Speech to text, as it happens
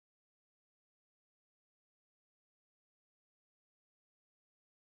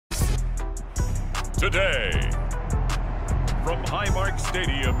today. From Highmark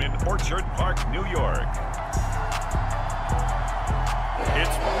Stadium in Orchard Park, New York,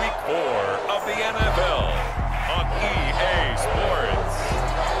 it's Week 4 of the NFL on EA Sports.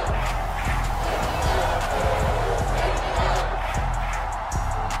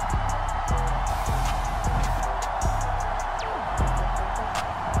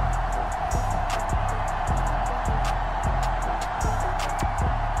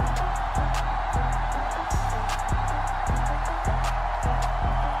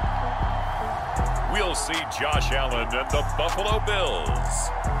 We'll see Josh Allen and the Buffalo Bills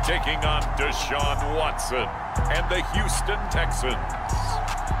taking on Deshaun Watson and the Houston Texans.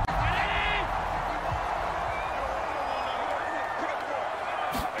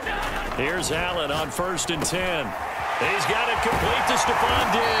 Here's Allen on 1st and 10. He's got it complete to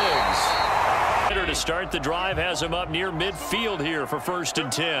Stephon Diggs. To start the drive has him up near midfield here for 1st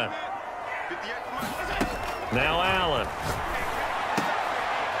and 10. Now Allen.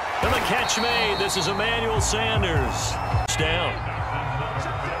 And the catch made. This is Emmanuel Sanders. Down.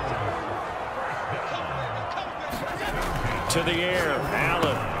 To the air.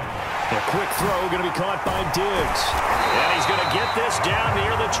 Allen. A quick throw going to be caught by Diggs. And he's going to get this down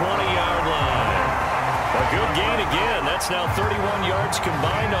near the 20-yard line. A good gain again. That's now 31 yards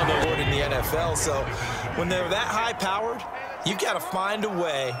combined on the board in the NFL. So when they're that high-powered, you've got to find a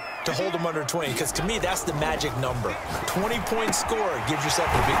way to hold them under 20, because to me, that's the magic number. 20-point score gives yourself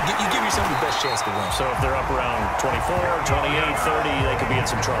you give yourself the best chance to win. So if they're up around 24, 28, 30, they could be in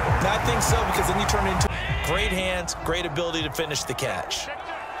some trouble. I think so, because then you turn into great hands, great ability to finish the catch.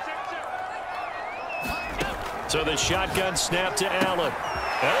 So the shotgun snap to Allen.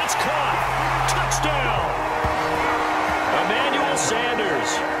 And it's caught. Touchdown. Emmanuel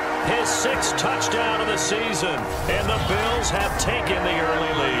Sanders. His 6th touchdown of the season, and the Bills have taken the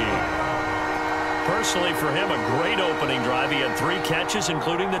early lead. Personally, for him, a great opening drive. He had 3 catches,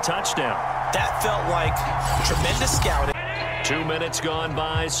 including the touchdown. That felt like tremendous scouting. 2 minutes gone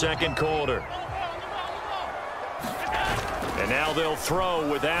by, 2nd quarter. And now they'll throw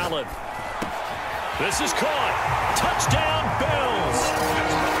with Allen. This is caught. Touchdown, Bills.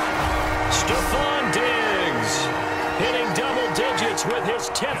 Stephon Diggs hitting double digits with his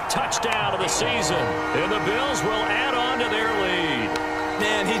 10th touchdown of the season. And the Bills will add on to their lead.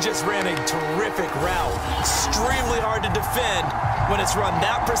 Man, he just ran a terrific route. Extremely hard to defend when it's run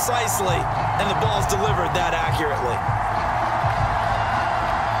that precisely and the ball's delivered that accurately.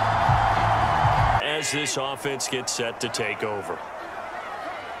 As this offense gets set to take over.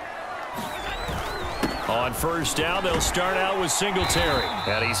 On 1st down, they'll start out with Singletary.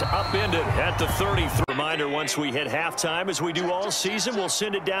 And he's upended at the 33. Reminder, once we hit halftime, as we do all season, we'll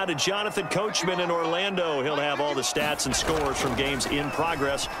send it down to Jonathan Coachman in Orlando. He'll have all the stats and scores from games in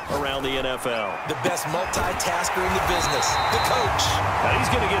progress around the NFL. The best multitasker in the business, the coach. And he's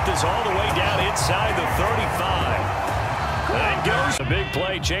going to get this all the way down inside the 35. And goes. A big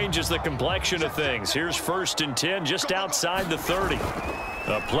play changes the complexion of things. Here's 1st and 10 just outside the 30.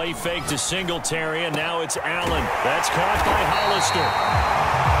 A play fake to Singletary, and now it's Allen. That's caught by Hollister.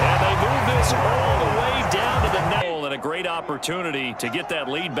 And they move this all the way down to the net. And a great opportunity to get that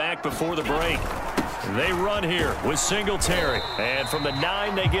lead back before the break. They run here with Singletary. And from the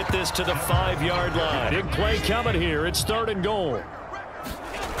 9, they get this to the 5-yard line. Big play coming here. It's 3rd and goal.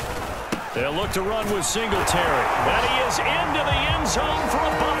 They'll look to run with Singletary. And he is into the end zone for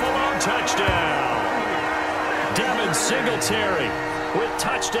a Buffalo touchdown. Devin Singletary with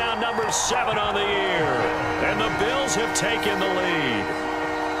touchdown number 7 on the year. And the Bills have taken the lead.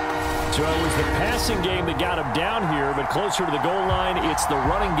 So it was the passing game that got him down here, but closer to the goal line, it's the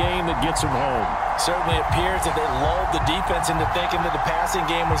running game that gets him home. Certainly appears that they lulled the defense into thinking that the passing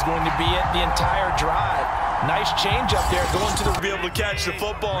game was going to be it the entire drive. Nice change up there, going to be able to catch the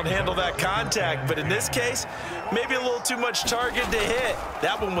football and handle that contact. But in this case, maybe a little too much target to hit.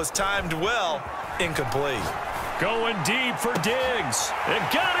 That one was timed well, incomplete. Going deep for Diggs. And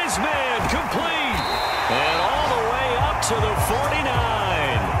got his man complete. And all the way up to the 49.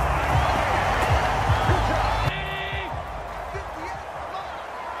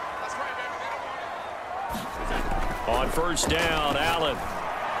 On 1st down, Allen.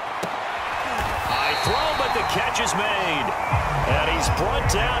 High throw, but the catch is made. And he's brought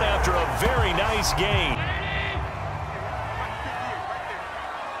down after a very nice gain.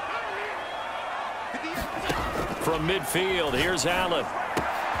 From midfield, here's Allen.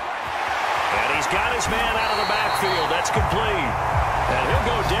 And he's got his man out of the backfield. That's complete. And he'll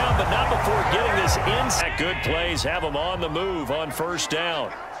go down, but not before getting this inside. Good plays have him on the move on 1st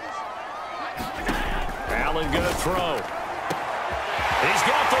down. Allen going to throw. He's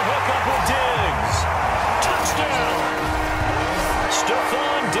got the hook up with Diggs. Touchdown.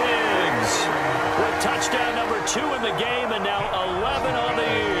 Stephon Diggs with touchdown number 2 in the game and now 11 on the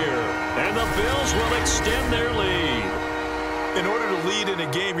year. And the Bills will extend their lead. In order to lead in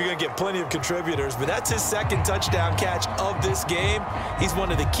a game, you're going to get plenty of contributors, but that's his second touchdown catch of this game. He's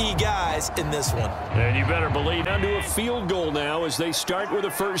one of the key guys in this one. And you better believe down to a field goal now as they start with a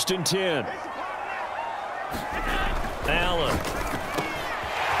 1st and 10. Allen.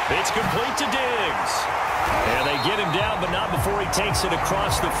 It's complete to Diggs. And they get him down, but not before he takes it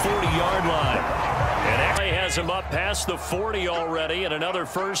across the 40-yard line. And actually has him up past the 40 already and another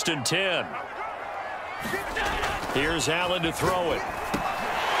 1st and 10. Here's Allen to throw it.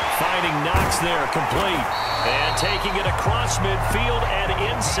 Finding Knox there, complete. And taking it across midfield and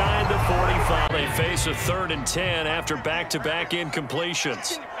inside the 45. They face a 3rd and 10 after back-to-back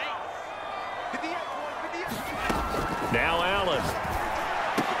incompletions. Now Allen.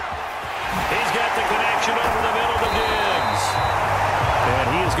 He's got the connection over the middle to Diggs. And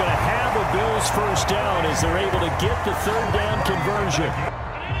he is going to have the Bills 1st down as they're able to get the 3rd down conversion.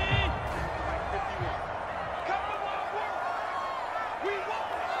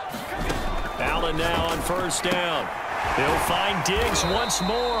 Allen now on 1st down. They'll find Diggs once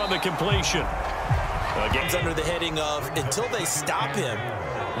more on the completion. Game's under the heading of, until they stop him,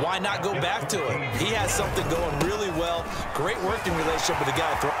 why not go back to it? He has something going really well. Great working relationship with the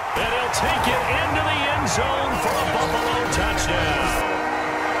guy. And he'll take it into the end zone for a Buffalo touchdown.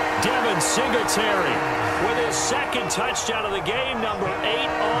 Devin Singletary with his 2nd touchdown of the game, number 8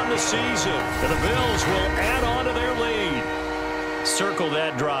 on the season. And the Bills will add on to their lead. Circle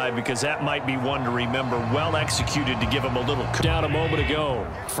that drive because that might be one to remember. Well executed to give them a little down a moment ago.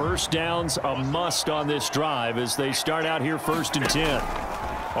 1st downs a must on this drive as they start out here 1st and 10.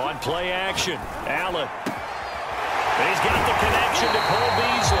 On play action, Allen. He's got the connection to Cole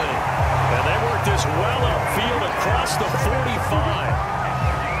Beasley. And they work this well upfield across the 45.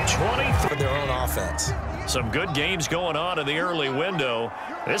 23 for their own offense. Some good games going on in the early window.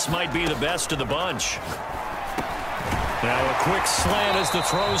 This might be the best of the bunch. Now a quick slant as the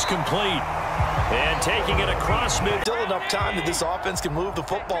throw's complete. And taking it across mid. Still enough time that this offense can move the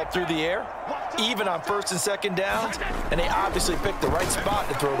football through the air, even on 1st and 2nd downs, and they obviously picked the right spot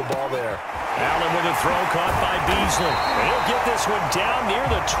to throw the ball there. Allen with a throw caught by Beasley. And he'll get this one down near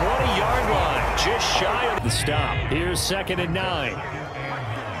the 20-yard line, just shy of the stop. Here's 2nd and 9.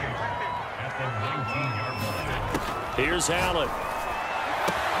 Here's Allen.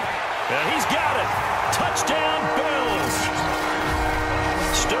 And he's got it. Touchdown, Bills.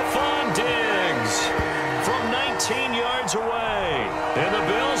 Stephon Diggs from 19 yards away. And the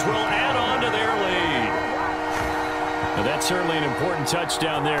Bills will add on to their lead. Now that's certainly an important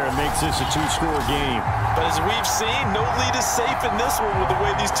touchdown there and makes this a 2-score game. But as we've seen, no lead is safe in this one with the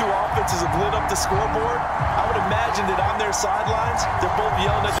way these two offenses have lit up the scoreboard. I would imagine that on their sidelines, they're both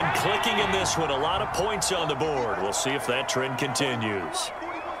yelling at and clicking in this one. A lot of points on the board. We'll see if that trend continues.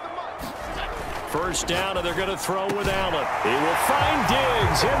 1st down, and they're going to throw with Allen. He will find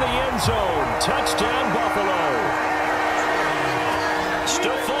Diggs in the end zone. Touchdown, Buffalo.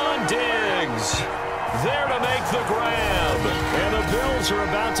 Stephon Diggs there to make the grab. And the Bills are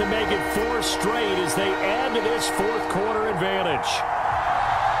about to make it 4 straight as they add to this 4th quarter advantage.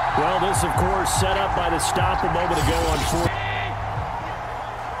 Well, this, of course, set up by the stop a moment ago on 4th.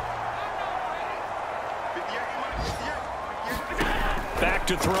 Back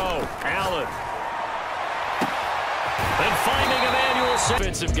to throw. Allen. And finding Emmanuel.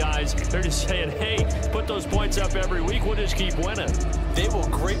 Defensive guys, they're just saying, hey, put those points up every week. We'll just keep winning. They will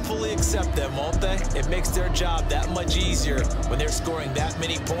gratefully accept them, won't they? It makes their job that much easier when they're scoring that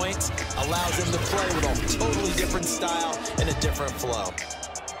many points. Allows them to play with a totally different style and a different flow.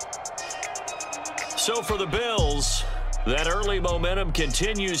 So for the Bills, that early momentum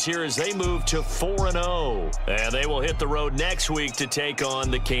continues here as they move to 4-0. And they will hit the road next week to take on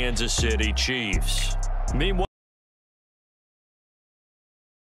the Kansas City Chiefs. Meanwhile,